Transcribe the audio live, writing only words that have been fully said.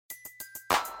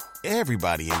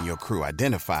Everybody in your crew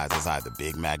identifies as either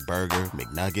Big Mac Burger,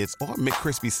 McNuggets, or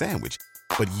McCrispy Sandwich.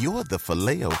 But you're the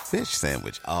Filet-O-Fish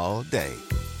Sandwich all day.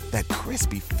 That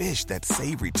crispy fish, that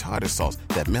savory tartar sauce,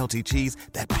 that melty cheese,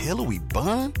 that pillowy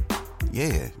bun.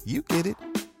 Yeah, you get it.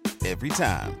 Every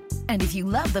time. And if you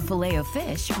love the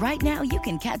Filet-O-Fish, right now you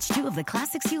can catch two of the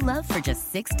classics you love for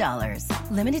just $6.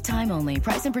 Limited time only.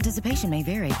 Price and participation may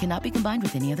vary. Cannot be combined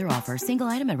with any other offer. Single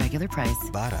item at regular price.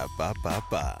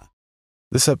 Ba-da-ba-ba-ba.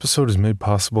 This episode is made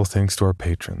possible thanks to our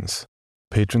patrons.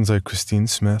 Patrons like Christine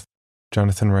Smith,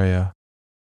 Jonathan Raya,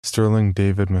 Sterling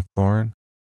David McLaurin,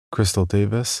 Crystal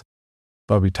Davis,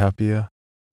 Bobby Tapia,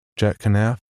 Jack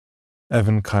Knapp,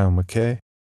 Evan Kyle McKay,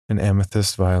 and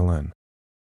Amethyst Violin.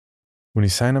 When you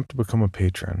sign up to become a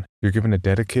patron, you're given a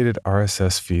dedicated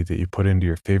RSS feed that you put into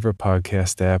your favorite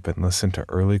podcast app and listen to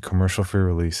early commercial-free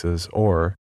releases,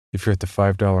 or, if you're at the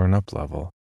 $5 and up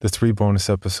level, the 3 bonus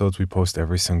episodes we post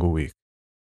every single week.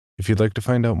 If you'd like to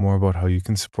find out more about how you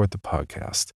can support the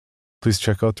podcast, please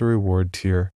check out the reward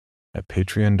tier at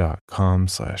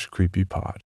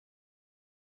patreon.com/creepypod.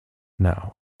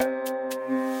 Now,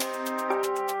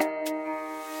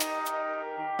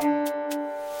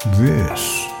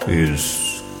 this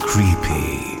is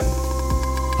Creepy,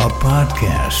 a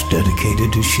podcast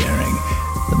dedicated to sharing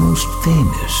the most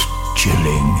famous,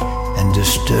 chilling, and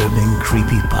disturbing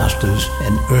creepypastas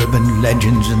and urban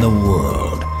legends in the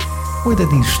world. Whether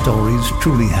these stories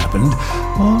truly happened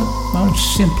or are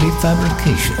simply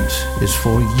fabrications is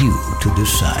for you to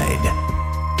decide.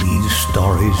 These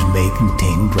stories may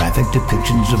contain graphic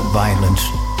depictions of violence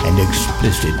and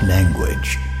explicit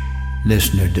language.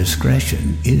 Listener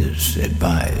discretion is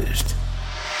advised.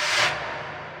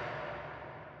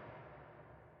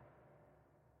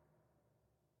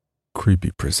 Creepy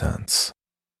presents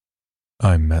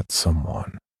I Met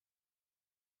Someone.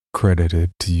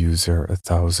 Credited to user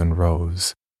 1000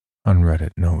 Rose on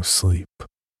Reddit No Sleep.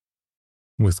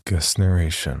 With guest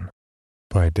narration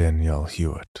by Danielle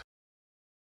Hewitt.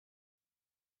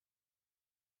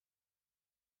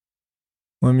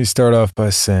 Let me start off by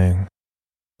saying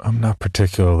I'm not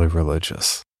particularly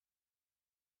religious.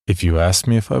 If you asked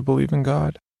me if I believe in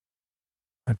God,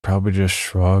 I'd probably just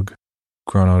shrug,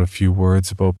 grunt out a few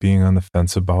words about being on the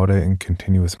fence about it, and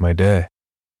continue with my day.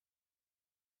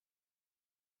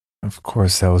 Of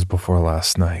course, that was before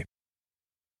last night.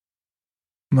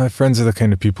 My friends are the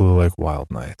kind of people who like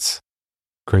wild nights.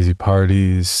 Crazy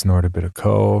parties, snort a bit of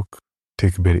coke,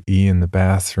 take a bit of E in the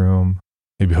bathroom,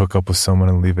 maybe hook up with someone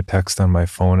and leave a text on my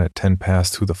phone at 10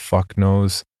 past who the fuck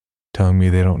knows, telling me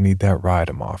they don't need that ride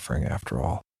I'm offering after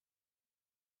all.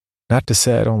 Not to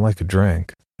say I don't like a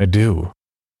drink. I do.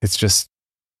 It's just,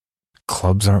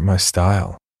 clubs aren't my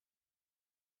style.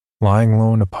 Lying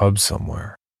low in a pub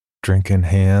somewhere, drink in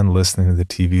hand, listening to the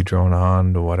TV drone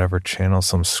on to whatever channel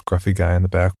some scruffy guy in the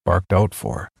back barked out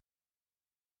for.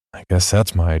 I guess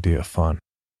that's my idea of fun.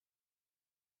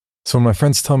 So when my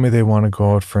friends tell me they want to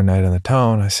go out for a night in the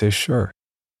town, I say sure.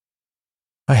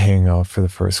 I hang out for the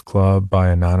first club, buy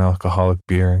a non-alcoholic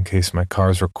beer in case my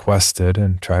car's requested,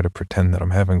 and try to pretend that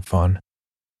I'm having fun.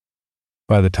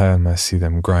 By the time I see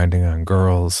them grinding on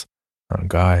girls, on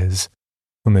guys,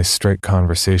 when they strike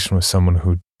conversation with someone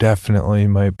who definitely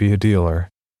might be a dealer,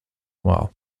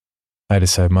 well, I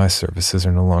decide my services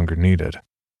are no longer needed.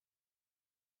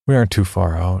 We aren't too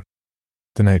far out.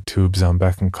 The night tube's on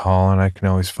beck and call, and I can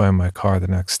always find my car the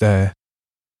next day.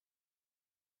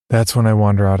 That's when I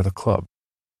wander out of the club,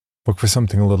 look for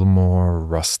something a little more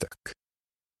rustic.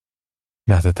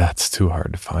 Not that that's too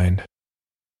hard to find.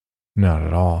 Not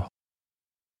at all.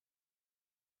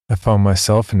 I found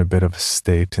myself in a bit of a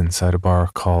state inside a bar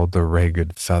called the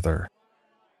Ragged Feather.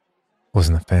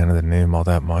 Wasn't a fan of the name all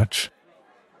that much,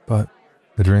 but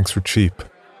the drinks were cheap,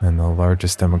 and the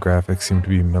largest demographic seemed to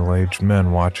be middle-aged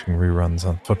men watching reruns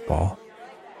on football.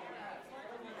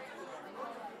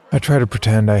 I tried to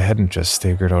pretend I hadn't just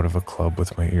staggered out of a club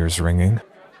with my ears ringing.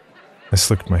 I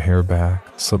slicked my hair back,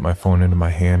 slipped my phone into my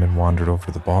hand, and wandered over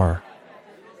to the bar.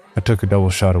 I took a double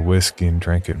shot of whiskey and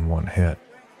drank it in one hit.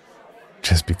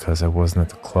 Just because I wasn't at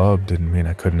the club didn't mean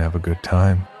I couldn't have a good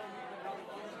time.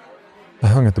 I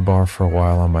hung at the bar for a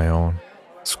while on my own,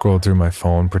 scrolled through my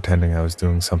phone pretending I was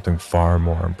doing something far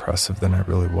more impressive than I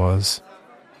really was.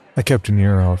 I kept an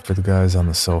ear out for the guys on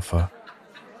the sofa.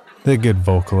 They'd get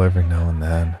vocal every now and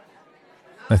then.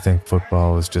 I think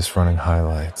football was just running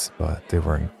highlights, but they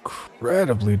were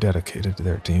incredibly dedicated to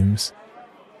their teams.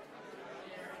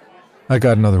 I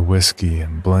got another whiskey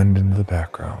and blended into the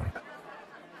background.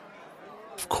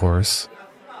 Of course,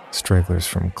 stragglers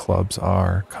from clubs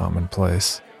are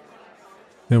commonplace.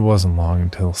 It wasn't long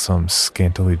until some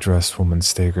scantily dressed woman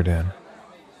staggered in,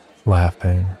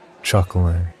 laughing,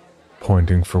 chuckling,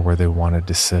 pointing for where they wanted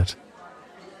to sit.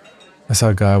 I saw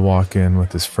a guy walk in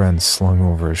with his friend slung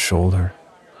over his shoulder.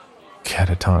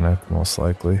 Catatonic, most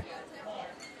likely.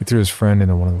 He threw his friend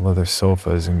into one of the leather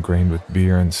sofas ingrained with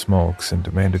beer and smokes and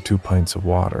demanded 2 pints of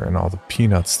water and all the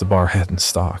peanuts the bar had in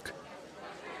stock.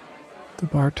 The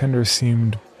bartender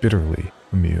seemed bitterly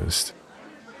amused.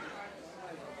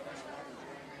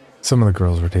 Some of the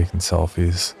girls were taking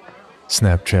selfies,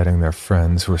 Snapchatting their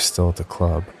friends who were still at the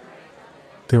club.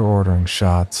 They were ordering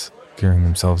shots, gearing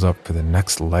themselves up for the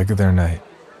next leg of their night.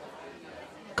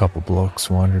 A couple blokes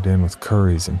wandered in with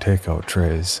curries and takeout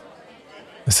trays.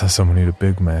 I saw someone eat a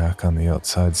Big Mac on the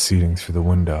outside seating through the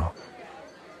window.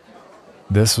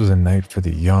 This was a night for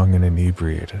the young and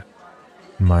inebriated.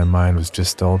 My mind was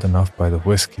just dulled enough by the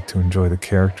whiskey to enjoy the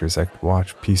characters I could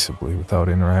watch peaceably without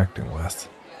interacting with.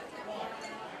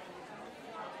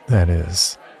 That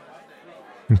is,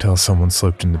 until someone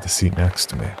slipped into the seat next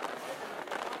to me.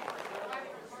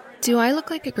 Do I look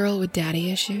like a girl with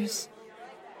daddy issues?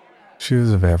 She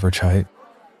was of average height,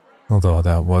 although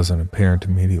that wasn't apparent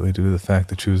immediately due to the fact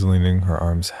that she was leaning her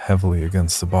arms heavily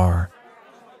against the bar.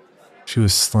 She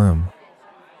was slim,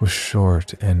 with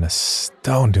short and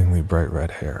astoundingly bright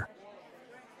red hair.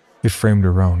 It framed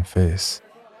her round face,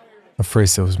 a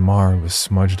face that was marred with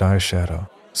smudged eyeshadow,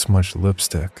 smudged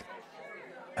lipstick.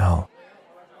 Hell,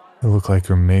 it looked like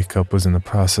her makeup was in the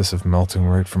process of melting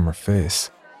right from her face.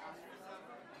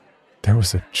 There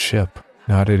was a chip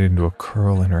knotted into a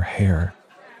curl in her hair,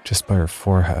 just by her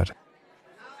forehead.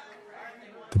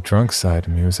 The drunk side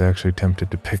of me was actually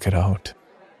tempted to pick it out.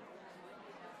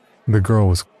 The girl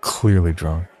was clearly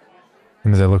drunk,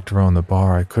 and as I looked around the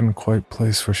bar, I couldn't quite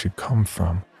place where she'd come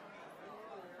from.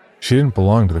 She didn't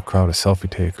belong to the crowd of selfie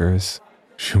takers.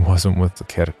 She wasn't with the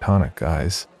catatonic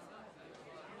guys.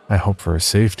 I hoped for her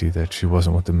safety that she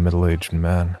wasn't with the middle-aged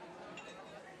men.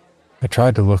 I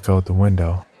tried to look out the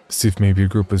window to see if maybe a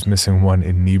group was missing one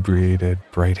inebriated,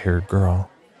 bright-haired girl,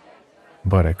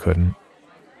 but I couldn't.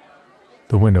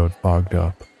 The window had fogged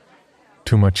up.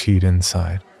 Too much heat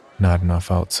inside, not enough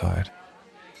outside.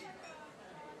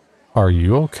 "Are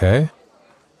you okay?"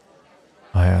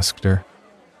 I asked her.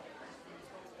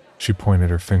 She pointed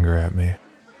her finger at me.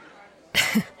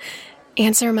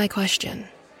 Answer my question.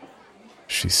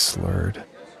 She slurred.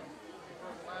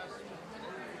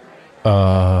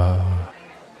 I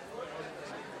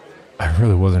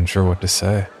really wasn't sure what to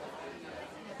say.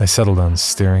 I settled on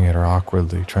staring at her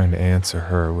awkwardly, trying to answer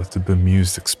her with the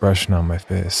bemused expression on my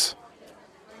face.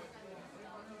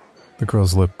 The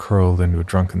girl's lip curled into a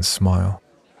drunken smile.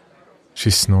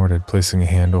 She snorted, placing a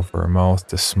hand over her mouth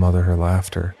to smother her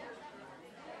laughter.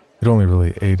 It only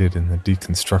really aided in the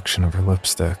deconstruction of her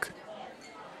lipstick.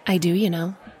 I do, you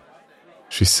know.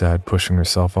 She said, pushing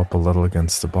herself up a little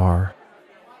against the bar.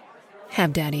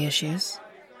 Have daddy issues.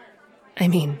 I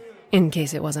mean, in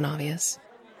case it wasn't obvious.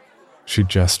 She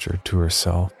gestured to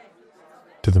herself,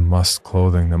 to the mussed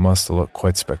clothing that must have looked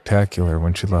quite spectacular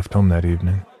when she left home that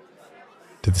evening,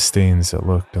 to the stains that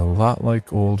looked a lot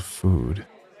like old food,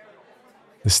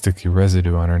 the sticky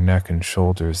residue on her neck and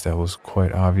shoulders that was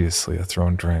quite obviously a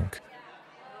thrown drink.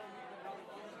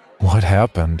 "What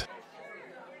happened?"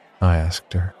 I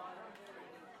asked her.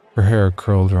 Her hair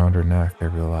curled around her neck, I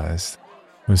realized.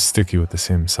 It was sticky with the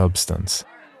same substance.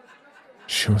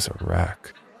 She was a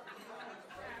wreck.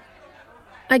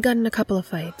 I got in a couple of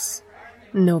fights.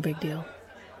 No big deal.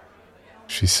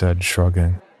 She said,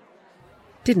 shrugging.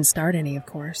 Didn't start any, of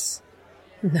course.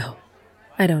 No,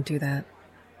 I don't do that.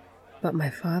 But my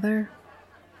father?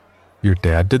 "Your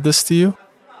dad did this to you?"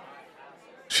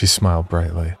 She smiled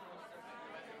brightly.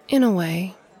 In a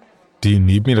way. "Do you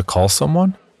need me to call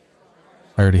someone?"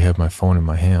 I already had my phone in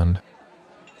my hand.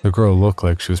 The girl looked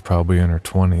like she was probably in her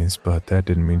 20s, but that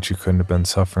didn't mean she couldn't have been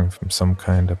suffering from some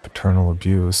kind of paternal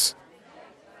abuse.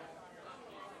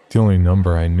 The only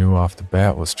number I knew off the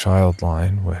bat was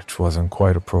Childline, which wasn't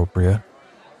quite appropriate.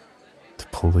 The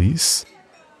police?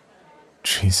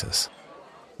 Jesus.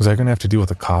 Was I going to have to deal with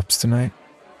the cops tonight?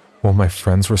 While my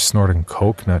friends were snorting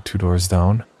coke not 2 doors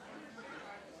down?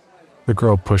 The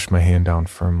girl pushed my hand down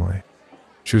firmly.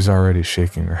 She was already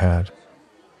shaking her head.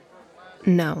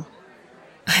 No,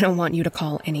 I don't want you to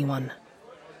call anyone.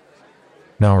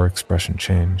 Now her expression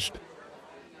changed.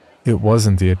 It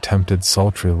wasn't the attempted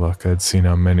sultry look I'd seen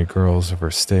on many girls of her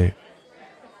state.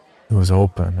 It was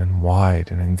open and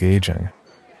wide and engaging.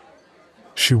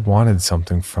 She wanted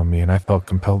something from me, and I felt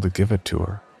compelled to give it to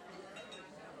her.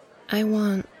 I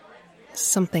want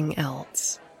something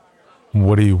else.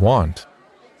 "What do you want?"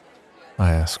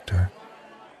 I asked her.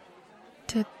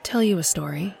 To tell you a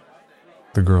story.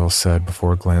 The girl said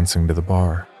before glancing to the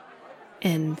bar.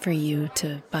 and for you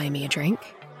to buy me a drink.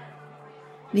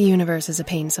 The universe is a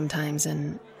pain sometimes,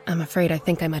 and I'm afraid I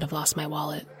think I might have lost my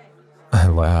wallet. I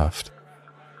laughed.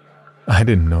 I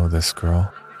didn't know this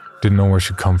girl. Didn't know where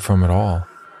she'd come from at all.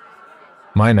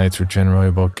 My nights were generally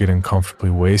about getting comfortably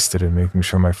wasted and making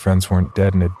sure my friends weren't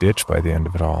dead in a ditch by the end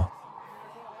of it all.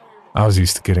 I was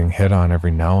used to getting hit on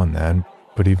every now and then,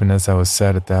 but even as I was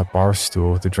sat at that bar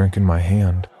stool with a drink in my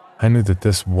hand, I knew that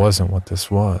this wasn't what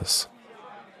this was.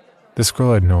 This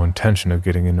girl had no intention of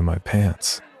getting into my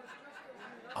pants.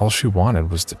 All she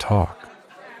wanted was to talk.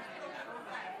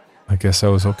 I guess I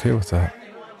was okay with that.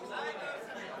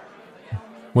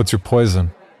 What's your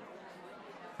poison?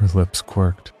 Her lips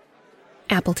quirked.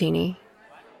 Appletini.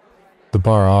 The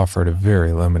bar offered a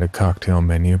very limited cocktail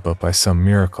menu, but by some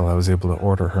miracle I was able to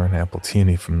order her an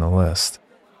appletini from the list.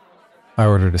 I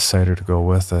ordered a cider to go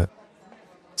with it,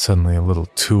 suddenly a little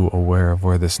too aware of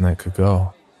where this night could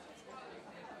go.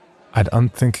 I'd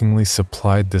unthinkingly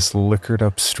supplied this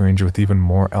liquored-up stranger with even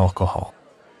more alcohol,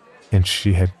 and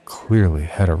she had clearly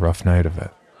had a rough night of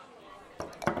it.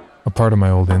 A part of my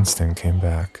old instinct came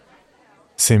back.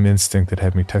 Same instinct that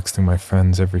had me texting my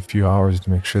friends every few hours to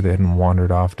make sure they hadn't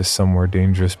wandered off to somewhere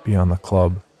dangerous beyond the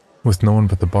club, with no one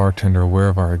but the bartender aware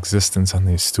of our existence on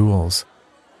these stools.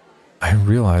 I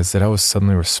realized that I was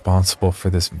suddenly responsible for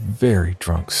this very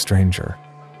drunk stranger.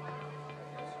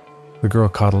 The girl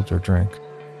coddled her drink,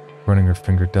 running her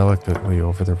finger delicately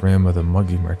over the rim of the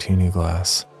muggy martini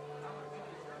glass.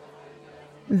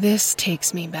 This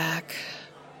takes me back,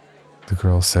 the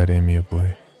girl said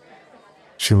amiably.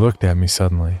 She looked at me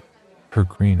suddenly, her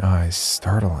green eyes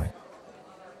startling.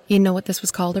 You know what this was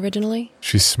called originally?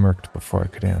 She smirked before I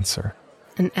could answer.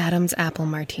 An Adam's apple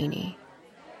martini.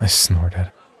 I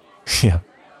snorted. Yeah,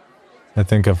 I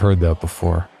think I've heard that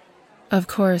before. Of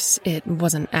course, it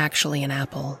wasn't actually an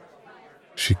apple.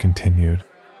 She continued,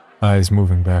 eyes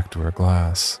moving back to her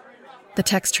glass. The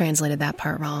text translated that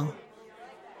part wrong.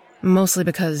 Mostly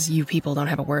because you people don't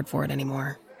have a word for it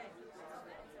anymore.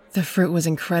 The fruit was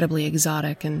incredibly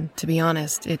exotic, and to be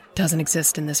honest, it doesn't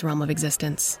exist in this realm of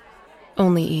existence.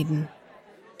 Only Eden.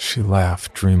 She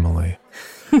laughed dreamily.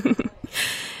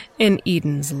 And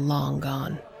Eden's long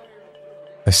gone.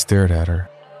 I stared at her.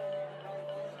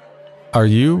 Are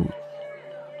you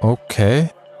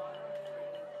okay?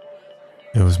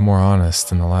 It was more honest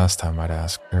than the last time I'd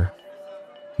asked her,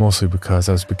 mostly because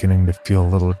I was beginning to feel a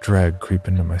little dread creep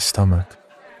into my stomach.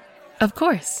 Of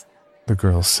course, the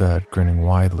girl said, grinning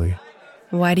widely.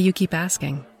 Why do you keep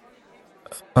asking?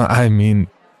 I mean,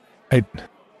 I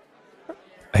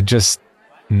just,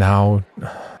 now,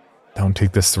 don't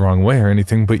take this the wrong way or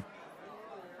anything, but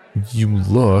you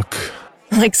look...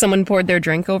 Like someone poured their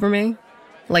drink over me?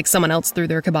 Like someone else threw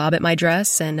their kebab at my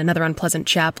dress and another unpleasant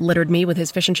chap littered me with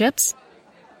his fish and chips?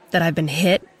 That I've been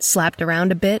hit, slapped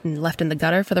around a bit, and left in the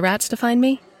gutter for the rats to find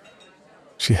me?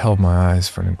 She held my eyes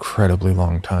for an incredibly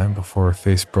long time before her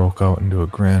face broke out into a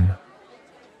grin.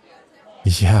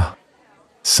 Yeah,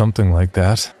 something like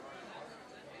that.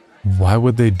 Why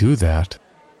would they do that?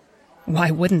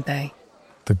 Why wouldn't they?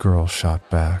 The girl shot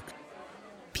back.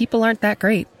 People aren't that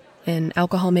great, and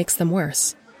alcohol makes them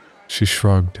worse. She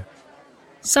shrugged.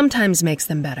 Sometimes makes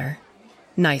them better.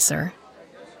 Nicer.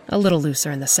 A little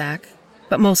looser in the sack,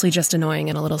 but mostly just annoying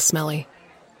and a little smelly.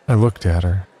 I looked at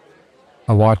her.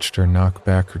 I watched her knock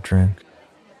back her drink.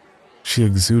 She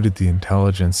exuded the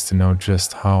intelligence to know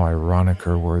just how ironic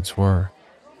her words were,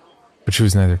 but she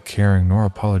was neither caring nor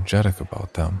apologetic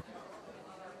about them.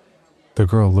 The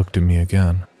girl looked at me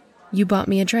again. You bought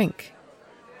me a drink.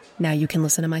 Now you can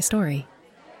listen to my story.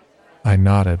 I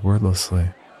nodded wordlessly.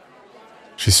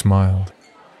 She smiled,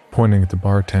 pointing at the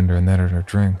bartender and then at her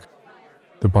drink.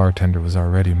 The bartender was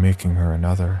already making her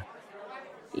another.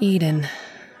 Eden,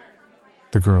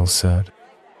 the girl said,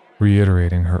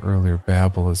 reiterating her earlier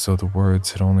babble as though the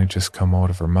words had only just come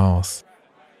out of her mouth.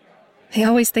 They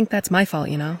always think that's my fault,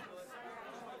 you know?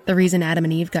 The reason Adam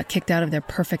and Eve got kicked out of their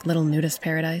perfect little nudist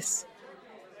paradise.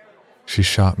 She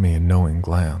shot me a knowing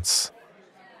glance.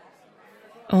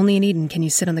 Only in Eden can you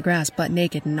sit on the grass butt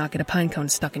naked and not get a pine cone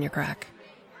stuck in your crack.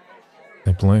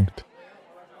 I blinked.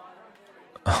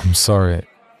 I'm sorry.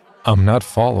 I'm not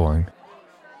following.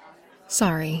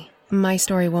 Sorry. My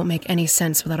story won't make any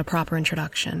sense without a proper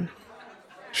introduction.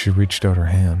 She reached out her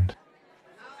hand.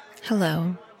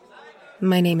 Hello.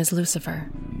 My name is Lucifer.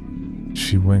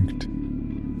 She winked.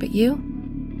 But you?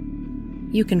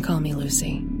 You can call me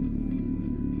Lucy.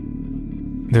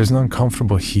 There's an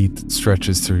uncomfortable heat that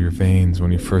stretches through your veins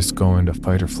when you first go into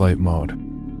fight or flight mode.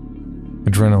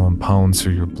 Adrenaline pounds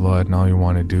through your blood and all you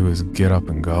want to do is get up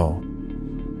and go.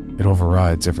 It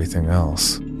overrides everything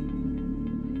else.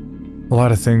 A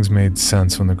lot of things made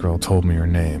sense when the girl told me her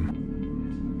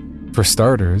name. For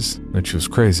starters, that she was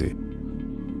crazy.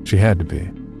 She had to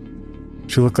be.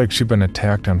 She looked like she'd been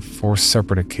attacked on 4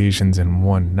 separate occasions in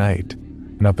one night,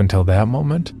 and up until that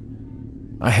moment,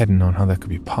 I hadn't known how that could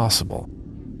be possible.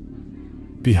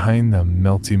 Behind the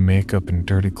melty makeup and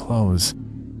dirty clothes,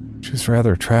 she was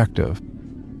rather attractive,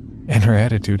 and her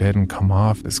attitude hadn't come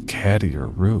off as catty or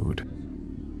rude.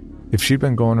 If she'd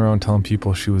been going around telling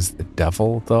people she was the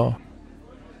devil, though,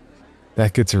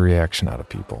 that gets a reaction out of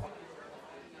people.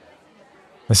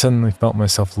 I suddenly felt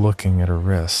myself looking at her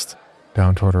wrist,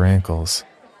 down toward her ankles.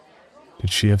 Did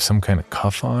she have some kind of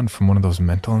cuff on from one of those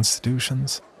mental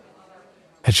institutions?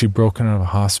 Had she broken out of a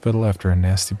hospital after a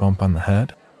nasty bump on the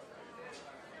head?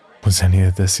 Was any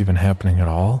of this even happening at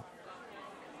all?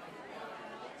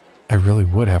 I really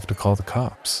would have to call the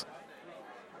cops.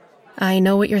 I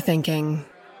know what you're thinking.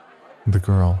 The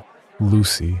girl,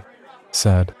 Lucy,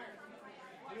 said.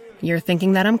 You're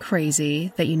thinking that I'm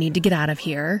crazy, that you need to get out of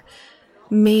here.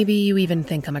 Maybe you even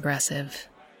think I'm aggressive.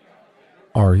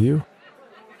 Are you?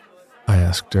 I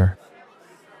asked her.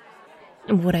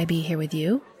 Would I be here with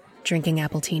you, drinking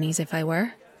appletinis if I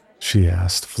were? She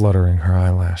asked, fluttering her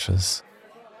eyelashes.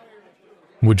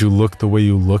 Would you look the way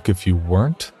you look if you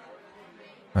weren't?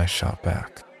 I shot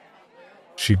back.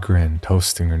 She grinned,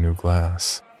 toasting her new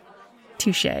glass.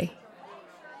 Touché.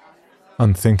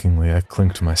 Unthinkingly, I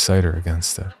clinked my cider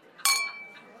against it.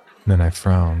 Then I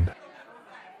frowned.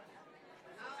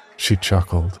 She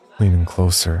chuckled, leaning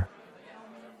closer.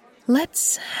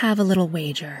 Let's have a little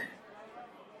wager.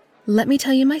 Let me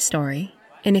tell you my story,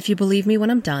 and if you believe me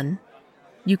when I'm done,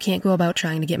 you can't go about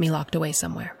trying to get me locked away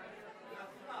somewhere.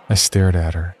 I stared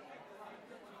at her.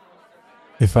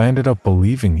 If I ended up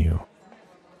believing you,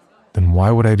 then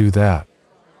why would I do that?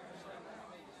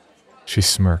 She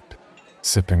smirked,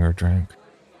 sipping her drink.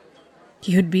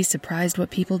 You'd be surprised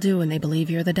what people do when they believe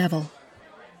you're the devil.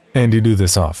 And you do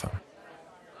this often.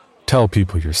 Tell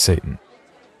people you're Satan.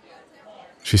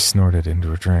 She snorted into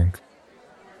her drink.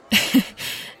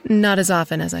 Not as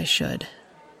often as I should.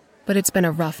 But it's been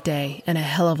a rough day and a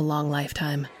hell of a long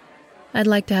lifetime. I'd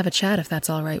like to have a chat if that's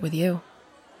all right with you.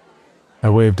 I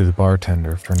waved to the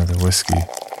bartender for another whiskey.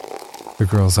 The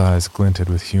girl's eyes glinted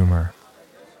with humor.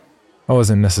 I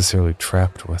wasn't necessarily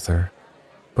trapped with her,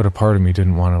 but a part of me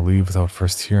didn't want to leave without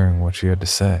first hearing what she had to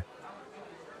say.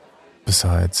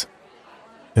 Besides,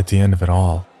 at the end of it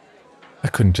all, I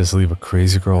couldn't just leave a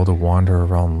crazy girl to wander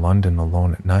around London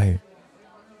alone at night.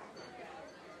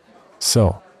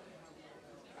 So,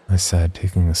 I said,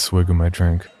 taking a swig of my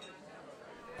drink.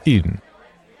 Eden.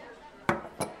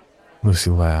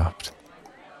 Lucy laughed.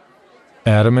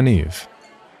 Adam and Eve.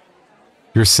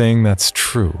 You're saying that's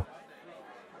true?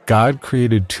 God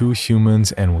created 2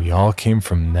 humans and we all came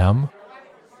from them?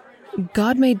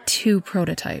 God made 2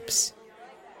 prototypes.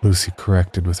 Lucy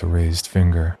corrected with a raised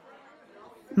finger.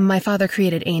 My father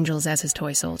created angels as his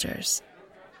toy soldiers,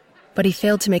 but he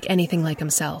failed to make anything like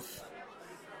himself.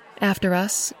 After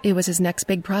us, it was his next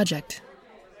big project,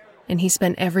 and he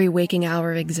spent every waking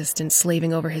hour of existence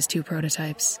slaving over his 2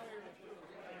 prototypes.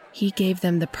 He gave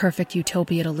them the perfect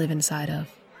utopia to live inside of,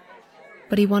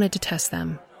 but he wanted to test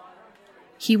them.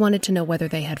 He wanted to know whether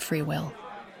they had free will.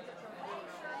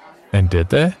 And did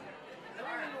they?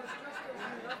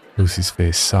 Lucy's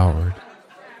face soured.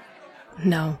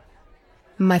 No.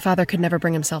 My father could never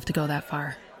bring himself to go that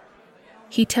far.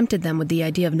 He tempted them with the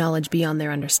idea of knowledge beyond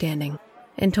their understanding,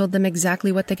 and told them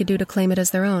exactly what they could do to claim it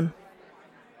as their own.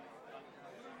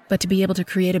 But to be able to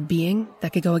create a being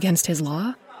that could go against his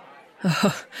law?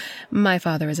 Oh, my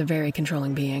father is a very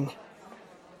controlling being.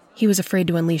 He was afraid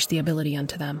to unleash the ability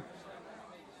onto them.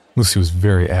 Lucy was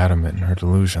very adamant in her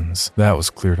delusions. That was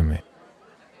clear to me.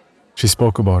 She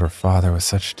spoke about her father with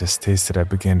such distaste that I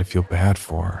began to feel bad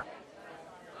for her.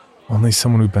 Only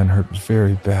someone who'd been hurt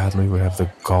very badly would have the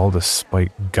gall to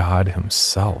spite God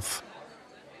himself.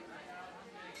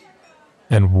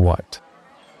 And what?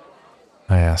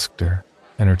 I asked her,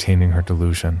 entertaining her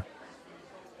delusion.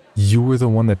 You were the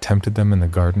one that tempted them in the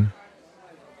garden?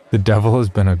 The devil has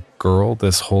been a girl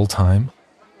this whole time?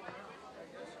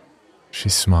 She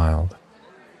smiled.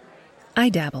 I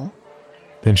dabble.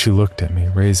 Then she looked at me,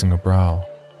 raising a brow.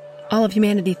 All of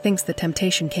humanity thinks that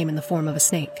temptation came in the form of a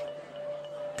snake.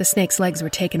 The snake's legs were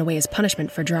taken away as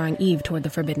punishment for drawing Eve toward the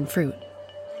forbidden fruit.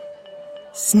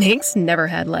 Snakes never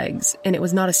had legs, and it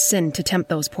was not a sin to tempt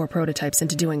those poor prototypes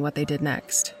into doing what they did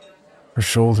next. Her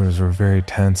shoulders were very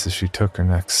tense as she took her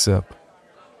next sip,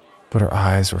 but her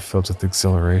eyes were filled with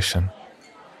exhilaration.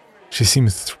 She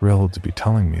seemed thrilled to be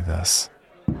telling me this.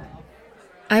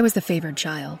 I was the favored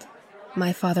child.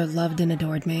 My father loved and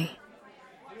adored me.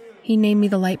 He named me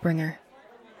the Lightbringer,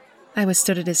 I was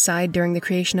stood at his side during the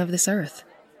creation of this earth,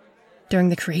 during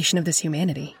the creation of this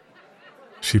humanity.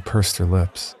 She pursed her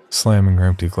lips, slamming her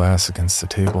empty glass against the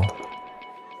table.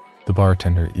 The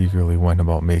bartender eagerly went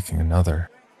about making another.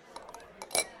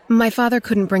 My father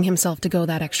couldn't bring himself to go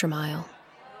that extra mile,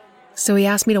 so he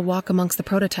asked me to walk amongst the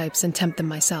prototypes and tempt them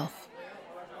myself,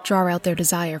 draw out their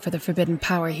desire for the forbidden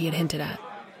power he had hinted at.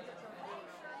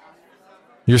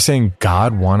 You're saying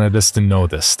God wanted us to know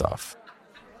this stuff?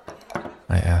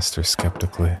 I asked her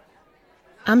skeptically.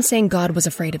 I'm saying God was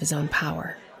afraid of his own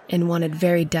power and wanted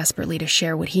very desperately to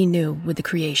share what he knew with the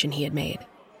creation he had made.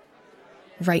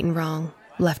 Right and wrong,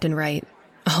 left and right,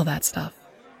 all that stuff.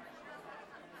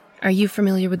 Are you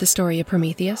familiar with the story of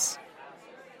Prometheus?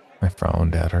 I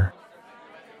frowned at her.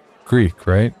 Greek,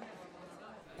 right?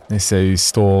 They say he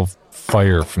stole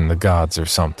fire from the gods or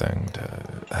something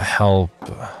to help.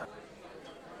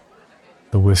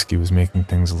 The whiskey was making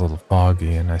things a little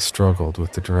foggy, and I struggled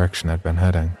with the direction I'd been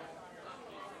heading.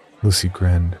 Lucy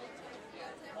grinned.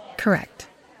 Correct,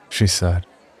 She said,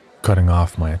 cutting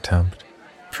off my attempt.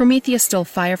 Prometheus stole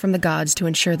fire from the gods to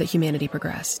ensure that humanity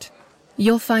progressed.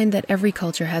 You'll find that every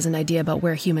culture has an idea about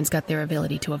where humans got their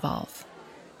ability to evolve,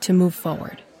 to move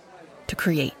forward, to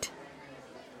create.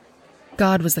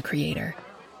 God was the creator,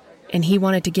 and he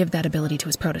wanted to give that ability to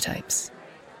his prototypes.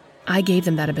 I gave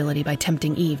them that ability by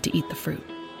tempting Eve to eat the fruit.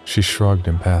 She shrugged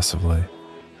impassively.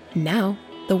 Now,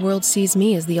 the world sees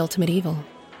me as the ultimate evil.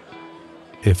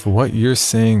 If what you're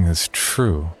saying is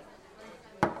true,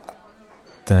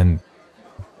 then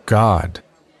God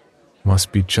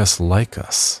must be just like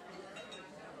us.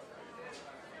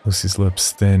 Lucy's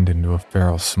lips thinned into a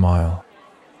feral smile.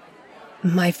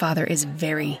 My father is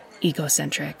very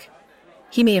egocentric.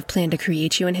 He may have planned to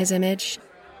create you in his image,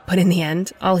 but in the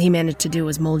end, all he managed to do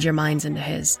was mold your minds into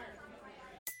his.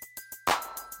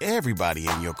 Everybody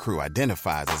in your crew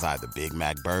identifies as either Big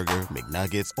Mac Burger,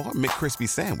 McNuggets, or McCrispy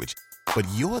Sandwich. But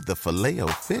you're the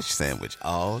Filet-O-Fish Sandwich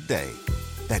all day.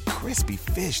 That crispy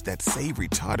fish, that savory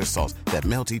tartar sauce, that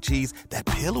melty cheese, that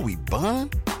pillowy bun.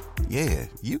 Yeah,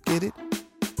 you get it.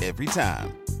 Every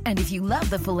time. And if you love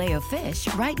the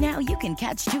Filet-O-Fish, right now you can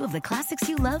catch two of the classics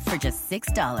you love for just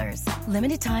 $6.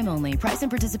 Limited time only. Price and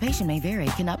participation may vary.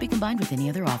 Cannot be combined with any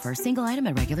other offer. Single item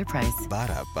at regular price.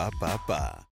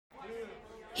 Ba-da-ba-ba-ba.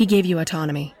 He gave you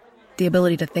autonomy, the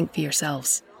ability to think for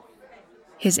yourselves.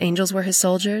 His angels were his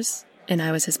soldiers, and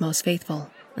I was his most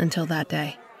faithful until that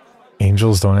day.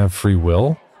 Angels don't have free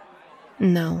will?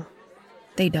 No,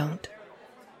 they don't.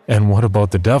 And what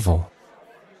about the devil?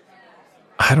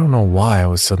 I don't know why I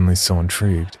was suddenly so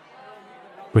intrigued,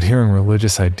 but hearing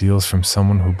religious ideals from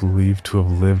someone who believed to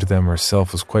have lived them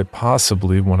herself was quite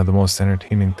possibly one of the most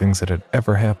entertaining things that had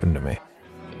ever happened to me.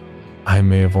 I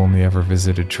may have only ever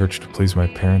visited church to please my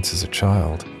parents as a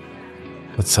child,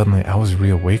 but suddenly I was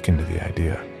reawakened to the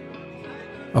idea.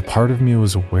 A part of me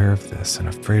was aware of this and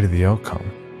afraid of the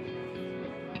outcome,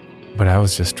 but I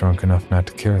was just drunk enough not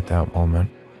to care at that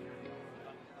moment.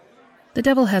 The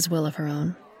devil has will of her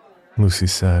own. Lucy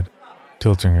said,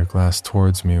 tilting her glass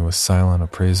towards me with silent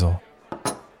appraisal.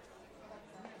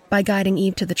 By guiding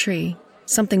Eve to the tree,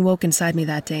 something woke inside me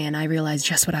that day and I realized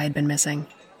just what I had been missing.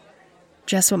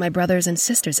 Just what my brothers and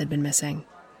sisters had been missing.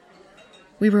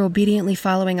 We were obediently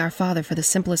following our father for the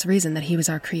simplest reason that he was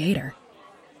our creator.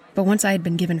 But once I had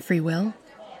been given free will,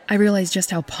 I realized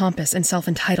just how pompous and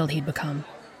self-entitled he'd become.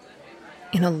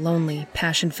 In a lonely,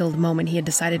 passion-filled moment, he had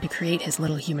decided to create his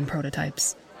little human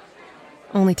prototypes,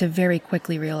 only to very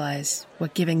quickly realize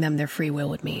what giving them their free will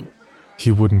would mean.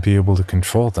 He wouldn't be able to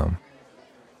control them.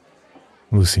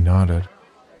 Lucy nodded.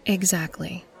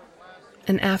 Exactly.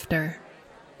 And after,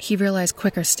 he realized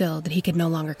quicker still that he could no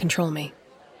longer control me.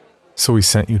 So he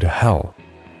sent you to hell.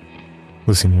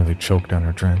 Lucy nearly choked on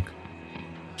her drink.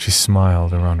 She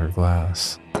smiled around her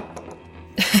glass.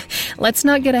 Let's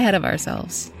not get ahead of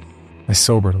ourselves. I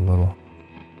sobered a little,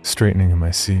 straightening in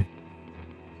my seat.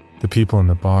 The people in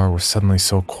the bar were suddenly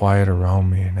so quiet around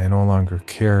me, and I no longer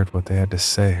cared what they had to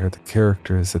say or the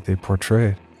characters that they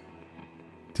portrayed.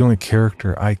 The only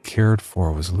character I cared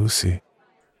for was Lucy.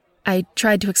 I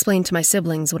tried to explain to my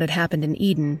siblings what had happened in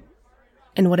Eden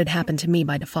and what had happened to me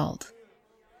by default.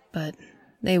 But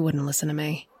they wouldn't listen to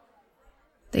me.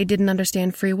 They didn't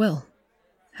understand free will.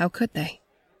 How could they?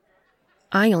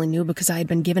 I only knew because I had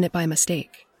been given it by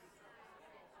mistake.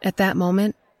 At that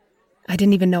moment, I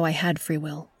didn't even know I had free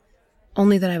will,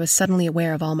 only that I was suddenly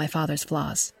aware of all my father's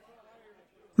flaws.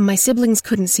 My siblings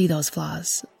couldn't see those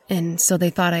flaws, and so they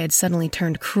thought I had suddenly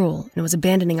turned cruel and was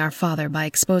abandoning our father by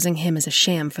exposing him as a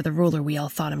sham for the ruler we all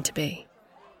thought him to be.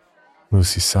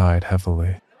 Lucy sighed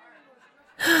heavily.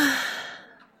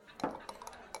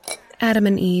 Adam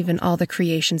and Eve and all the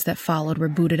creations that followed were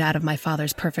booted out of my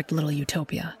father's perfect little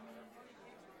utopia.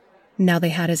 Now they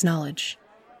had his knowledge.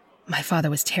 My father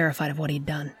was terrified of what he'd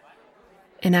done.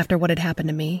 And after what had happened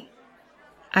to me,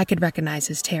 I could recognize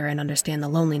his terror and understand the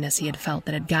loneliness he had felt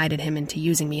that had guided him into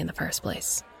using me in the first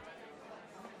place.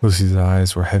 Lucy's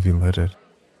eyes were heavy-lidded.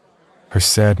 Her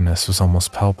sadness was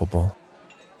almost palpable.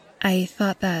 I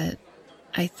thought that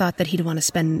he'd want to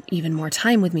spend even more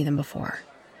time with me than before.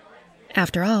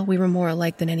 After all, we were more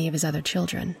alike than any of his other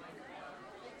children.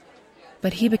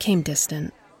 But he became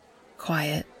distant,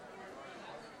 quiet.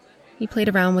 He played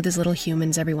around with his little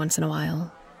humans every once in a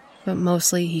while, but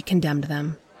mostly he condemned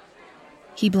them.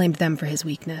 He blamed them for his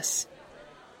weakness.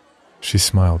 She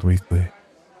smiled weakly.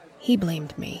 He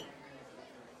blamed me.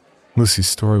 Lucy's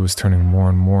story was turning more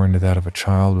and more into that of a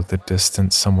child with a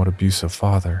distant, somewhat abusive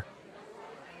father.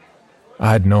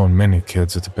 I'd known many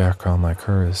kids with a background like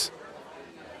hers.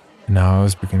 Now I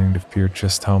was beginning to fear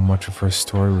just how much of her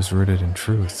story was rooted in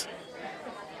truth.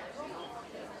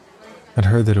 I'd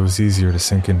heard that it was easier to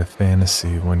sink into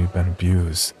fantasy when you'd been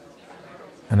abused,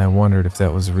 and I wondered if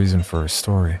that was the reason for her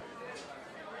story.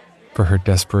 For her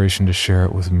desperation to share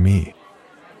it with me,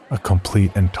 a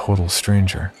complete and total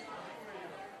stranger.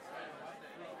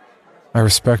 I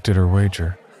respected her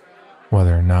wager,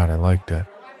 whether or not I liked it.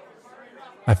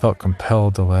 I felt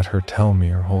compelled to let her tell me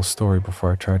her whole story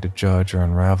before I tried to judge or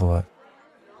unravel it.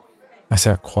 I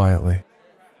sat quietly,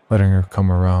 letting her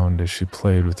come around as she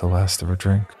played with the last of her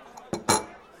drink.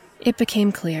 It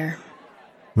became clear,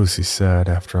 Lucy said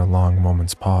after a long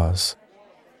moment's pause,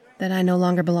 that I no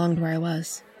longer belonged where I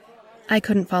was. I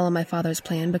couldn't follow my father's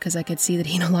plan because I could see that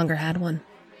he no longer had one.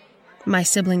 My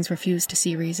siblings refused to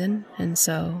see reason, and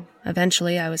so,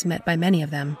 eventually I was met by many of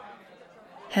them,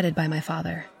 headed by my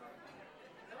father.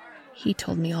 He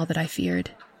told me all that I feared.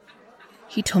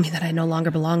 He told me that I no longer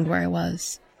belonged where I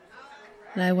was,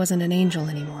 that I wasn't an angel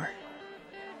anymore.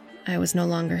 I was no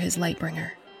longer his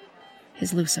light-bringer,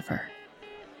 his Lucifer.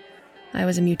 I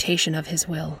was a mutation of his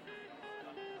will,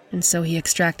 and so he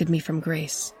extracted me from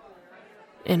grace,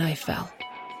 and I fell.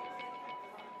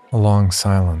 A long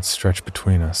silence stretched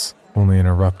between us, only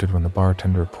interrupted when the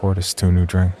bartender poured us 2 new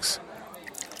drinks.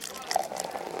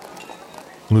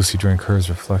 Lucy drank hers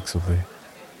reflexively.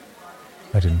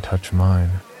 I didn't touch mine.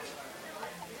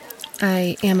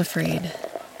 I am afraid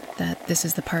that this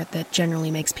is the part that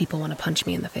generally makes people want to punch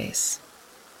me in the face.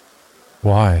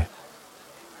 Why?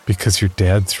 Because your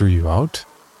dad threw you out?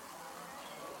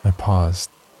 I paused,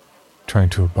 trying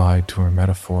to abide to her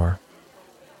metaphor.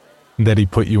 That he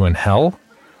put you in hell?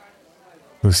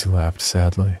 Lucy laughed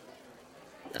sadly.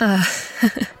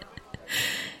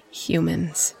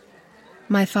 Humans.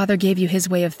 My father gave you his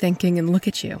way of thinking, and look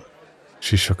at you.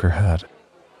 She shook her head.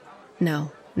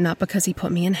 No, not because he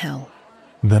put me in hell.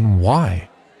 Then why?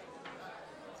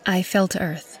 I fell to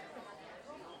earth.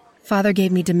 Father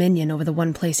gave me dominion over the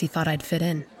one place he thought I'd fit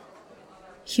in.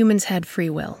 Humans had free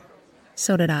will.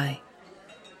 So did I.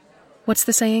 What's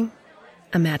the saying?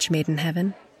 A match made in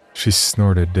heaven? She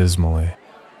snorted dismally.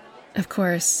 Of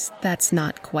course, that's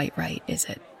not quite right, is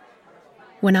it?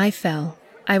 When I fell,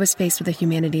 I was faced with a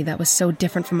humanity that was so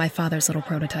different from my father's little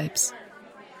prototypes.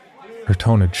 Her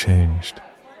tone had changed.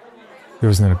 There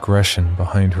was an aggression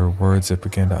behind her words that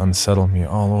began to unsettle me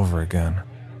all over again.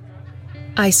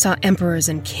 I saw emperors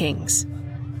and kings,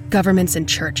 governments and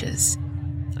churches.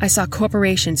 I saw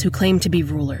corporations who claimed to be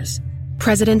rulers,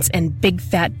 presidents and big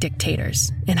fat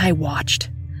dictators, and I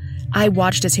watched. I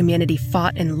watched as humanity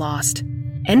fought and lost.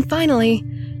 And finally,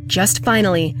 just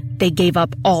finally, they gave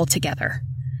up altogether.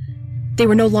 They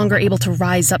were no longer able to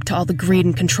rise up to all the greed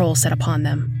and control set upon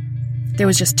them. There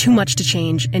was just too much to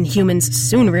change, and humans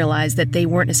soon realized that they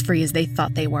weren't as free as they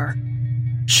thought they were.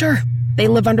 Sure, they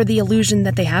live under the illusion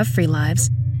that they have free lives,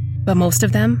 but most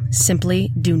of them simply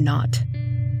do not.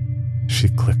 She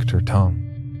clicked her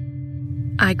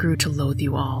tongue. I grew to loathe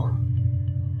you all.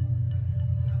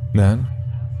 Then,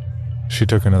 she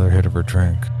took another hit of her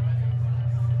drink.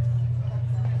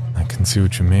 I can see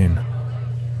what you mean,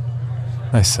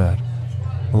 I said,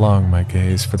 allowing my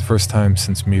gaze for the first time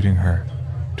since meeting her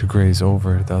to graze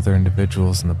over at the other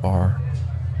individuals in the bar,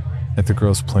 at the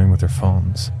girls playing with their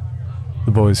phones,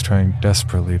 the boys trying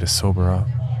desperately to sober up,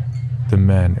 the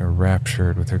men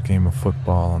enraptured with their game of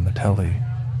football on the telly.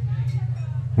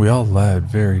 We all led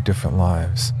very different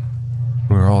lives.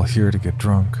 We were all here to get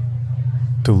drunk,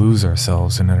 to lose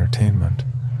ourselves in entertainment.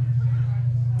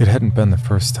 It hadn't been the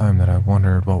first time that I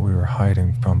wondered what we were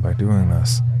hiding from by doing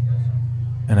this,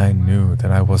 and I knew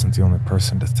that I wasn't the only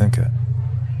person to think it.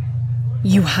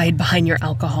 You hide behind your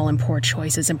alcohol and poor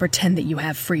choices and pretend that you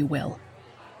have free will,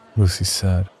 Lucy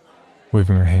said,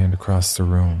 waving her hand across the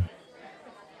room,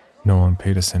 No one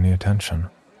paid us any attention.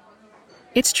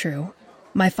 It's true.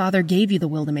 My father gave you the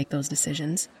will to make those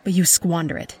decisions, but you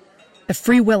squander it. The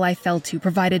free will I fell to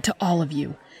provided to all of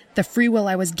you. The free will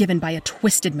I was given by a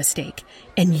twisted mistake,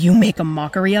 and you make a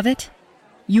mockery of it?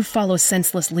 You follow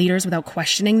senseless leaders without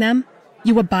questioning them?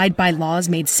 You abide by laws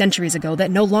made centuries ago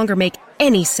that no longer make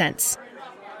any sense.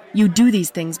 You do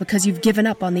these things because you've given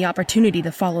up on the opportunity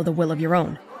to follow the will of your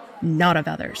own, not of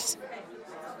others.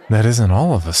 That isn't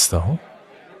all of us, though,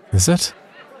 is it?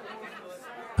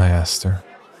 I asked her,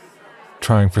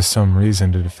 trying for some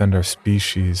reason to defend our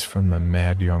species from the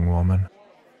mad young woman.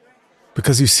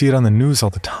 Because you see it on the news all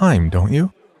the time, don't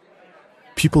you?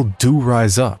 People do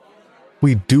rise up.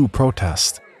 We do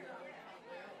protest.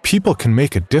 People can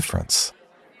make a difference.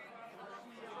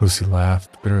 Lucy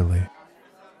laughed bitterly,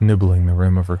 nibbling the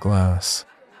rim of her glass.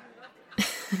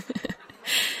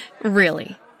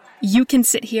 Really? You can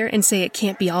sit here and say it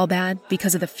can't be all bad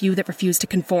because of the few that refuse to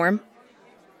conform?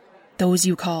 Those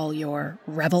you call your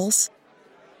rebels?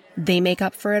 They make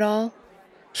up for it all?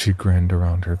 She grinned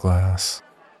around her glass.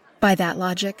 By that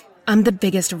logic, I'm the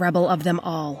biggest rebel of them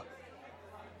all.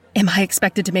 Am I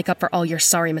expected to make up for all your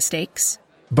sorry mistakes?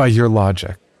 By your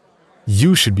logic,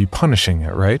 you should be punishing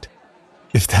it, right?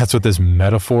 If that's what this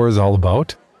metaphor is all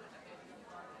about?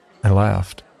 I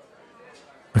laughed.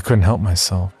 I couldn't help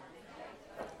myself.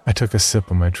 I took a sip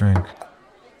of my drink.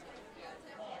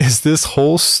 Is this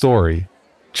whole story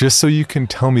just so you can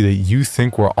tell me that you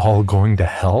think we're all going to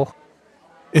hell?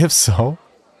 If so,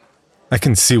 I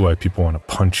can see why people want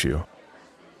to punch you.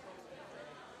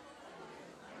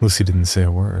 Lucy didn't say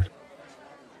a word.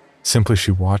 Simply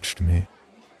she watched me.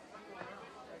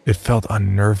 It felt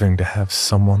unnerving to have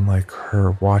someone like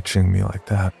her watching me like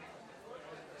that,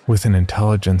 with an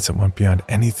intelligence that went beyond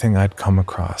anything I'd come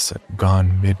across at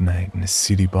gone midnight in a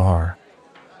seedy bar.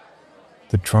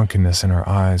 The drunkenness in her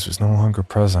eyes was no longer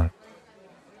present.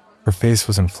 Her face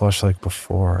wasn't flushed like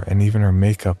before, and even her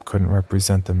makeup couldn't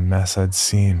represent the mess I'd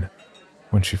seen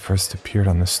when she first appeared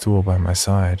on the stool by my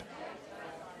side.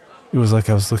 It was like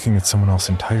I was looking at someone else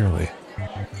entirely.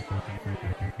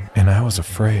 And I was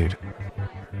afraid.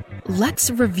 Let's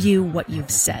review what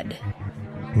you've said,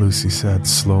 Lucy said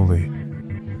slowly,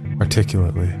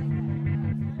 articulately.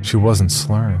 She wasn't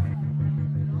slurring.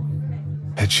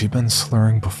 Had she been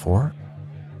slurring before?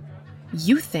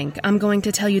 You think I'm going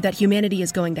to tell you that humanity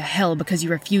is going to hell because you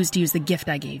refuse to use the gift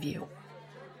I gave you.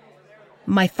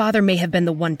 My father may have been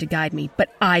the one to guide me,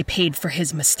 but I paid for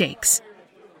his mistakes.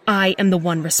 I am the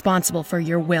one responsible for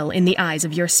your will in the eyes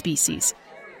of your species.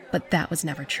 But that was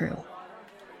never true.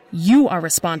 You are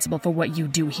responsible for what you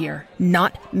do here,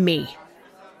 not me.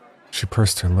 She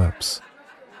pursed her lips,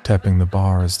 tapping the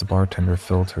bar as the bartender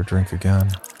filled her drink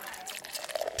again.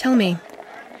 Tell me,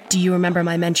 do you remember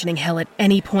my mentioning hell at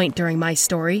any point during my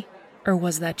story, or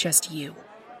was that just you?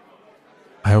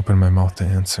 I opened my mouth to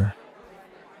answer,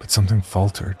 but something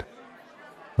faltered.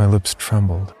 My lips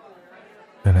trembled,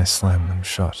 and I slammed them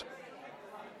shut.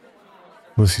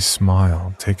 Lucy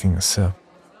smiled, taking a sip.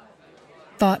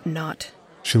 Thought not.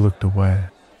 She looked away,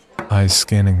 eyes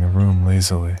scanning the room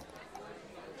lazily.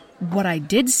 What I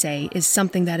did say is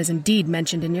something that is indeed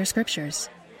mentioned in your scriptures.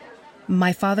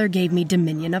 My father gave me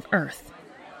dominion of earth,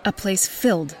 a place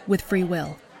filled with free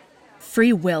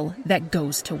will that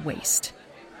goes to waste.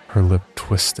 Her lip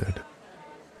twisted.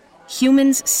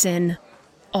 Humans sin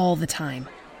all the time.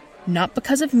 Not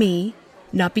because of me,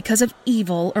 not because of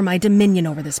evil or my dominion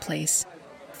over this place.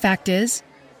 Fact is,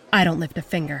 I don't lift a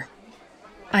finger.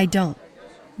 I don't,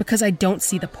 because I don't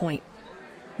see the point.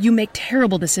 You make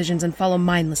terrible decisions and follow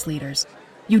mindless leaders.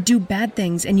 You do bad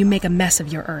things and you make a mess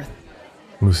of your earth.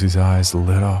 Lucy's eyes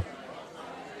lit up.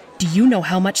 Do you know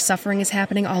how much suffering is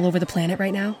happening all over the planet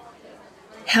right now?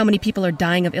 How many people are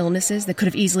dying of illnesses that could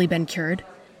have easily been cured,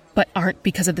 but aren't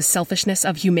because of the selfishness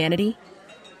of humanity?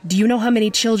 Do you know how many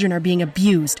children are being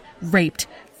abused, raped,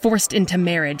 forced into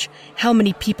marriage? How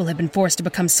many people have been forced to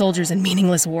become soldiers in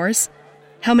meaningless wars?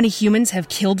 How many humans have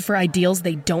killed for ideals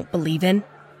they don't believe in?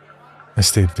 I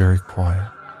stayed very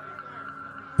quiet.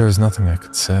 There was nothing I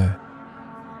could say.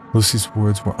 Lucy's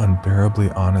words were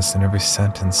unbearably honest, and every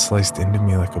sentence sliced into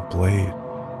me like a blade.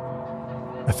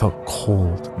 I felt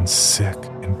cold and sick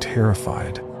and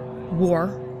terrified.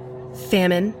 War,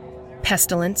 famine,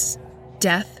 pestilence,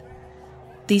 death.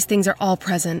 These things are all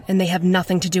present, and they have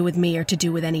nothing to do with me or to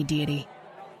do with any deity.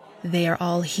 They are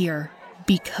all here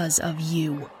because of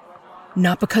you.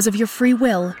 Not because of your free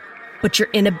will, but your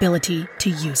inability to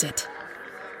use it.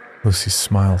 Lucy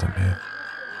smiled at me,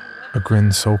 a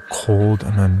grin so cold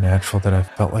and unnatural that I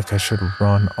felt like I should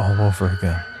run all over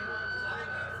again.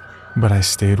 But I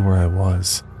stayed where I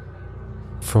was,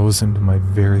 frozen to my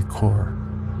very core,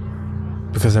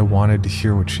 because I wanted to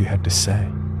hear what she had to say.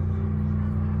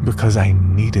 Because I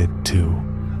needed to.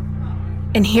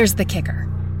 And here's the kicker.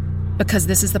 Because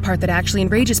this is the part that actually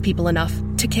enrages people enough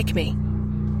to kick me.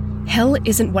 Hell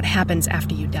isn't what happens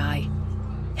after you die.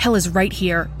 Hell is right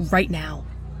here, right now.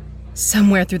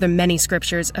 Somewhere through the many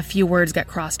scriptures, a few words got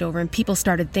crossed over and people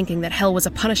started thinking that hell was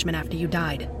a punishment after you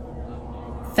died.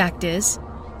 Fact is,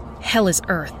 hell is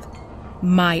earth.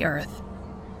 My earth.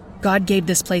 God gave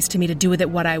this place to me to do with it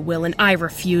what I will, and I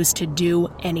refuse to do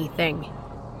anything.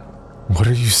 What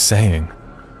are you saying?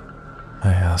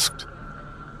 I asked,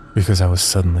 because I was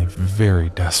suddenly very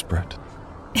desperate.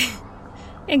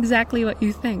 Exactly what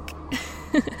you think.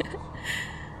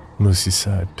 Lucy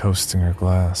said, toasting her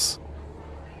glass.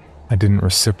 I didn't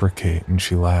reciprocate, and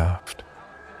she laughed.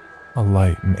 A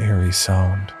light and airy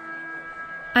sound.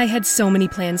 I had so many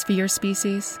plans for your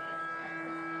species.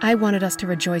 I wanted us to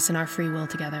rejoice in our free will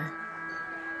together.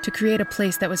 To create a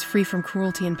place that was free from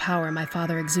cruelty and power my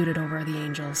father exuded over the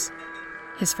angels,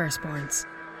 his firstborns.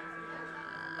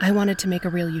 I wanted to make a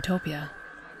real utopia.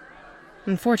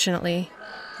 Unfortunately,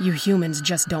 you humans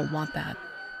just don't want that.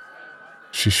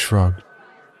 She shrugged.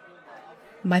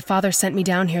 My father sent me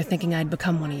down here thinking I'd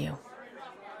become one of you.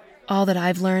 All that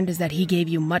I've learned is that he gave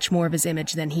you much more of his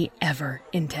image than he ever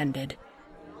intended.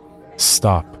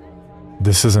 Stop.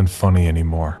 This isn't funny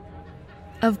anymore.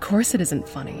 Of course it isn't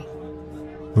funny.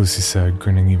 Lucy said,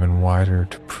 grinning even wider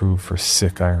to prove her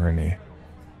sick irony.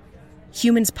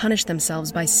 Humans punish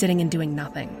themselves by sitting and doing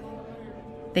nothing.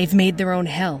 They've made their own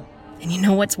hell. And you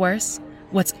know what's worse?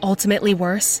 What's ultimately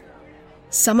worse?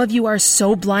 Some of you are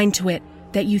so blind to it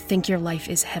that you think your life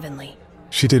is heavenly.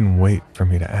 She didn't wait for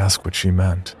me to ask what she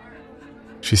meant.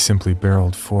 She simply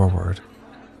barreled forward.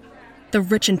 The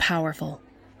rich and powerful,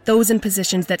 those in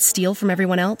positions that steal from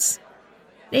everyone else,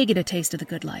 they get a taste of the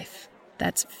good life.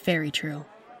 That's very true.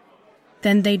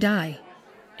 Then they die,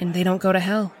 and they don't go to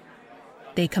hell.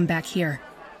 They come back here,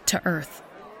 to Earth,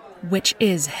 which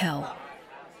is hell.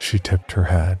 She tipped her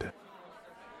head.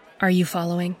 Are you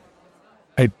following?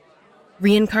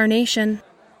 Reincarnation,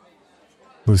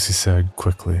 Lucy said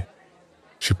quickly.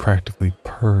 She practically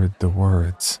purred the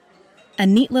words. A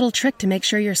neat little trick to make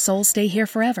sure your souls stay here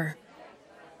forever.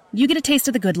 You get a taste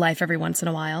of the good life every once in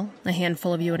a while, a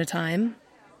handful of you at a time.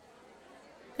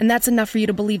 And that's enough for you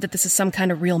to believe that this is some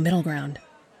kind of real middle ground.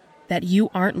 That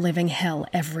you aren't living hell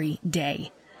every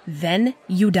day. Then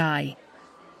you die.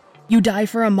 You die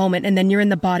for a moment and then you're in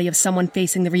the body of someone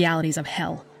facing the realities of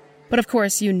hell. But of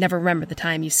course, you never remember the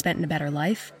time you spent in a better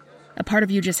life. A part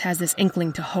of you just has this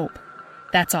inkling to hope.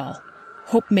 That's all.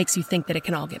 Hope makes you think that it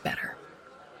can all get better.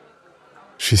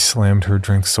 She slammed her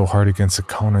drink so hard against the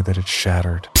counter that it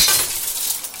shattered.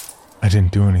 I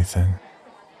didn't do anything.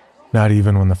 Not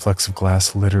even when the flecks of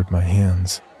glass littered my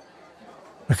hands.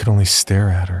 I could only stare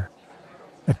at her,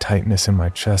 a tightness in my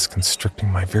chest constricting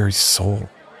my very soul.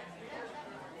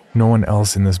 No one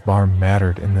else in this bar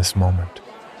mattered in this moment.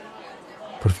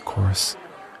 But of course,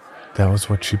 that was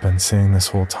what she'd been saying this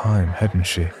whole time, hadn't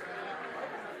she?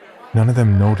 None of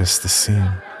them noticed the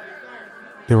scene.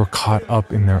 They were caught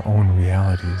up in their own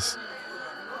realities,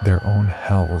 their own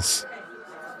hells.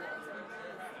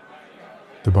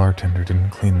 The bartender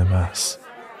didn't clean the mess.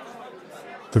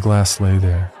 The glass lay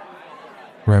there,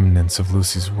 remnants of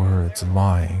Lucy's words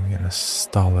lying in a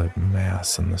stolid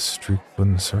mass on the streaked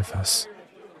wooden surface.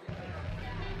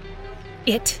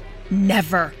 It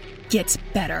never gets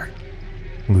better,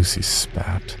 Lucy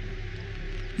spat.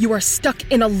 You are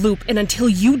stuck in a loop, and until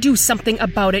you do something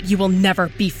about it, you will never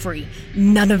be free.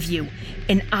 None of you.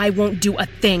 And I won't do a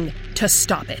thing to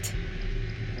stop it.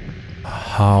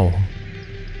 How?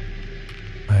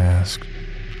 I asked.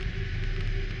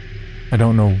 I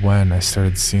don't know when I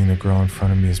started seeing the girl in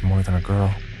front of me as more than a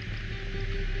girl,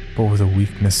 but with a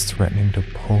weakness threatening to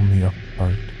pull me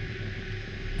apart.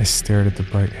 I stared at the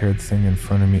bright-haired thing in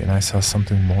front of me, and I saw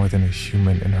something more than a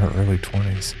human in her early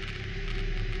 20s.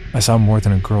 I saw more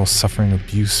than a girl suffering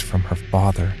abuse from her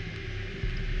father.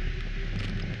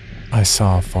 I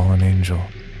saw a fallen angel.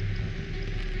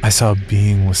 I saw a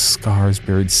being with scars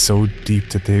buried so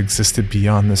deep that they existed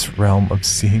beyond this realm of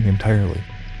seeing entirely.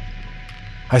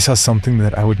 I saw something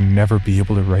that I would never be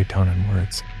able to write down in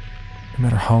words, no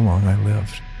matter how long I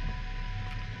lived.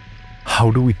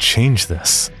 How do we change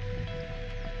this?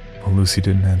 Well, Lucy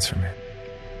didn't answer me.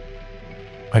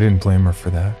 I didn't blame her for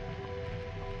that.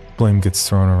 Blame gets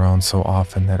thrown around so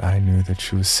often that I knew that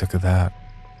she was sick of that.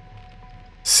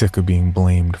 Sick of being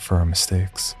blamed for her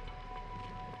mistakes.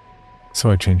 So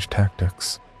I changed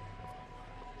tactics.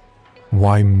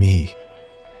 Why me?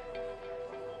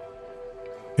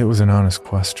 It was an honest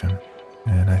question,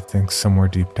 and I think somewhere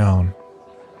deep down,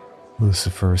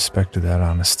 Lucifer respected that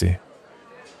honesty,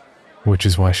 which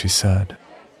is why she said,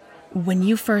 When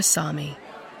you first saw me,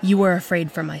 you were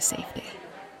afraid for my safety.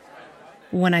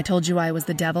 When I told you I was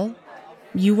the devil,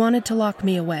 you wanted to lock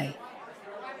me away.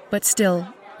 But still,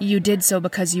 you did so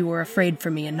because you were afraid for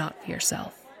me and not for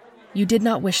yourself. You did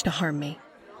not wish to harm me,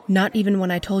 not even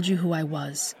when I told you who I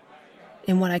was,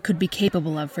 and what I could be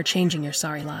capable of for changing your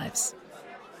sorry lives.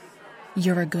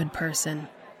 You're a good person,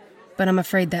 but I'm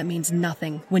afraid that means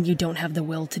nothing when you don't have the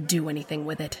will to do anything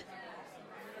with it.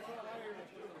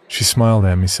 She smiled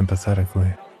at me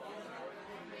sympathetically.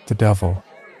 The devil,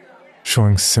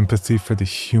 showing sympathy for the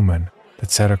human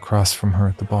that sat across from her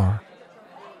at the bar.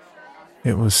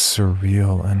 It was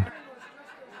surreal, and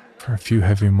for a few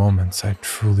heavy moments I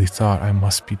truly thought I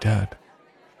must be dead.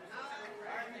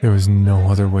 There was no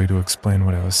other way to explain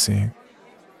what I was seeing,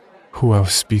 who I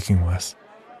was speaking with,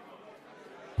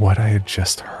 what I had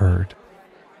just heard.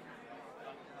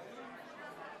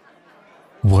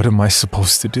 What am I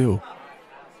supposed to do?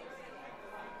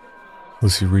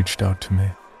 Lucy reached out to me.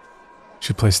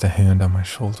 She placed a hand on my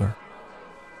shoulder.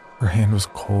 Her hand was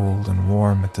cold and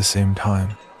warm at the same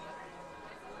time.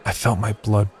 I felt my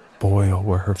blood boil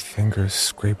where her fingers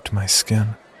scraped my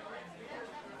skin.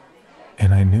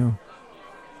 And I knew.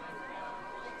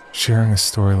 Sharing a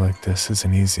story like this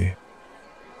isn't easy.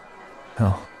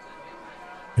 Hell,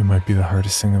 it might be the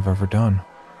hardest thing I've ever done.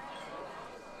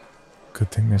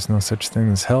 Good thing there's no such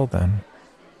thing as hell then,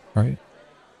 right?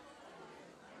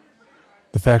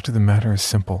 The fact of the matter is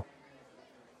simple.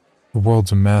 The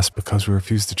world's a mess because we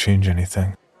refuse to change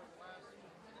anything.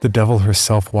 The devil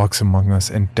herself walks among us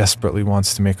and desperately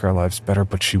wants to make our lives better,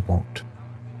 but she won't.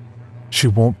 She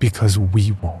won't because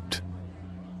we won't.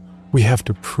 We have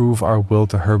to prove our will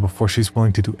to her before she's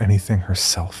willing to do anything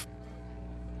herself.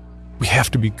 We have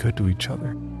to be good to each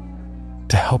other,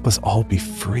 to help us all be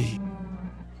free.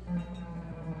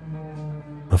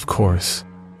 Of course,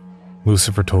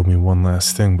 Lucifer told me one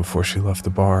last thing before she left the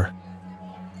bar.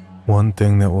 One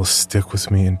thing that will stick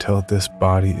with me until this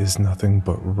body is nothing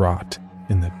but rot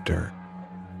in the dirt.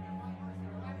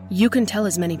 You can tell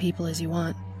as many people as you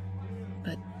want,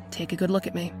 but take a good look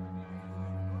at me.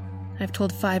 I've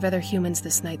told 5 other humans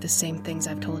this night the same things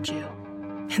I've told you.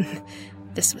 And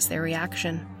this was their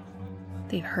reaction.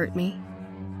 They've hurt me,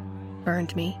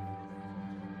 burned me,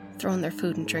 thrown their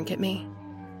food and drink at me.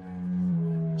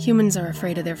 Humans are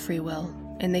afraid of their free will,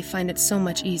 and they find it so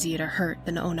much easier to hurt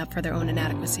than to own up for their own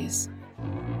inadequacies.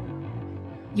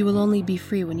 You will only be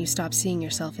free when you stop seeing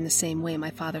yourself in the same way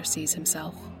my father sees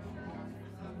himself.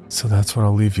 So that's what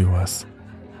I'll leave you with.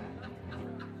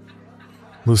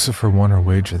 Lucifer won her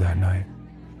wager that night,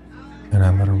 and I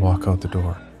let her walk out the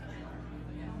door.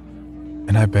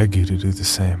 And I beg you to do the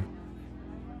same.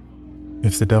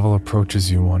 If the devil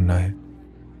approaches you one night,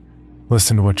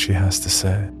 listen to what she has to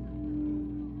say,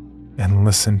 and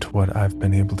listen to what I've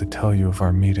been able to tell you of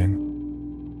our meeting.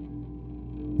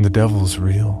 The devil's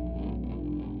real.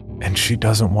 And she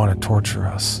doesn't want to torture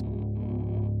us.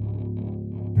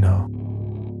 No.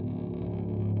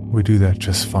 We do that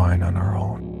just fine on our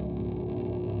own.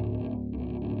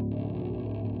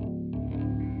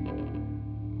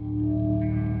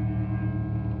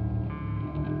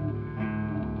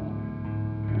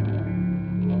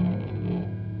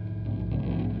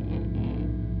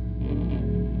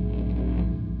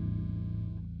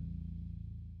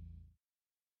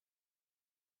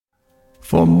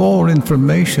 For more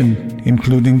information,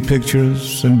 including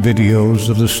pictures and videos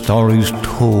of the stories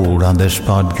told on this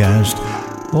podcast,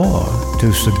 or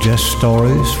to suggest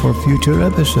stories for future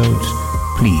episodes,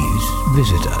 please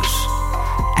visit us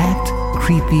at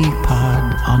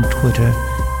CreepyPod on Twitter,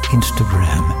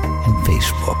 Instagram, and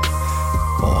Facebook,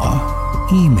 or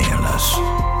email us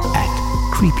at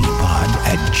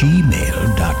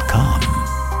creepypod@gmail.com.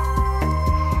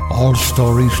 All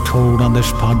stories told on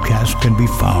this podcast can be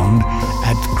found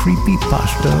at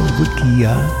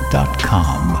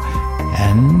creepypastawikia.com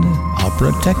and are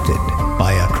protected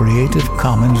by a Creative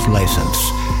Commons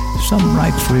license. Some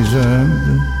rights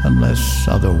reserved unless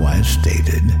otherwise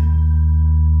stated.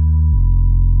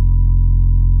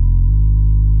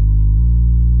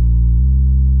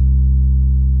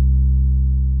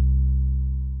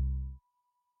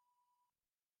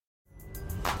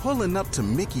 Pulling up to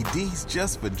Mickey D's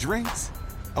just for drinks?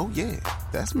 Oh yeah,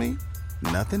 that's me.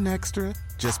 Nothing extra,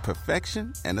 just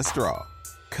perfection and a straw.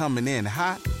 Coming in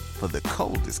hot for the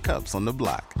coldest cups on the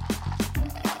block.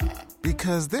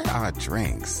 Because there are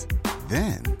drinks.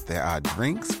 Then there are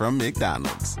drinks from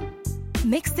McDonald's.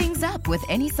 Mix things up with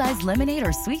any size lemonade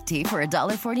or sweet tea for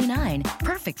 $1.49.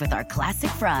 Perfect with our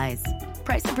classic fries.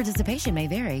 Price and participation may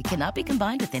vary. Cannot be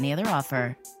combined with any other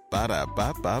offer.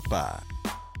 Ba-da-ba-ba-ba.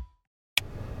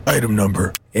 Item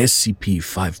number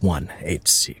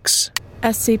SCP-5186.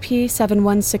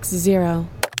 SCP-7160.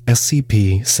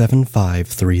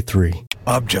 SCP-7533.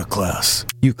 Object Class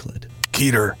Euclid.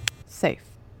 Keter. Safe.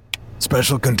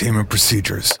 Special Containment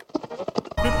Procedures.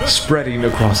 Spreading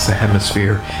across the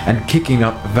hemisphere and kicking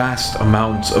up vast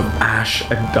amounts of ash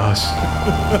and dust.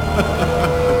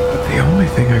 The only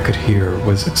thing I could hear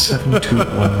was at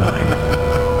 7219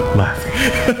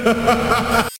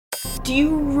 laughing. Do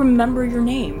you remember your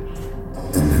name?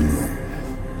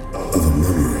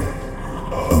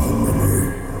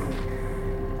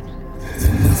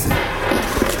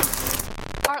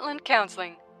 Heartland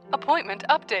Counseling. Appointment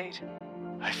update.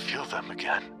 I feel them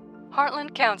again.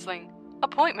 Heartland Counseling.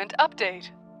 Appointment update.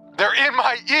 They're in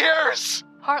my ears!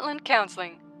 Heartland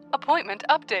Counseling. Appointment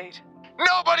update.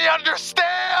 Nobody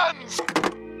understands!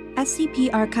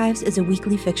 SCP Archives is a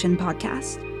weekly fiction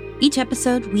podcast. Each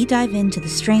episode, we dive into the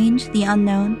strange, the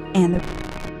unknown, and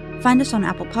the... Find us on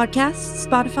Apple Podcasts,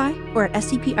 Spotify, or at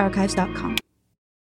scparchives.com.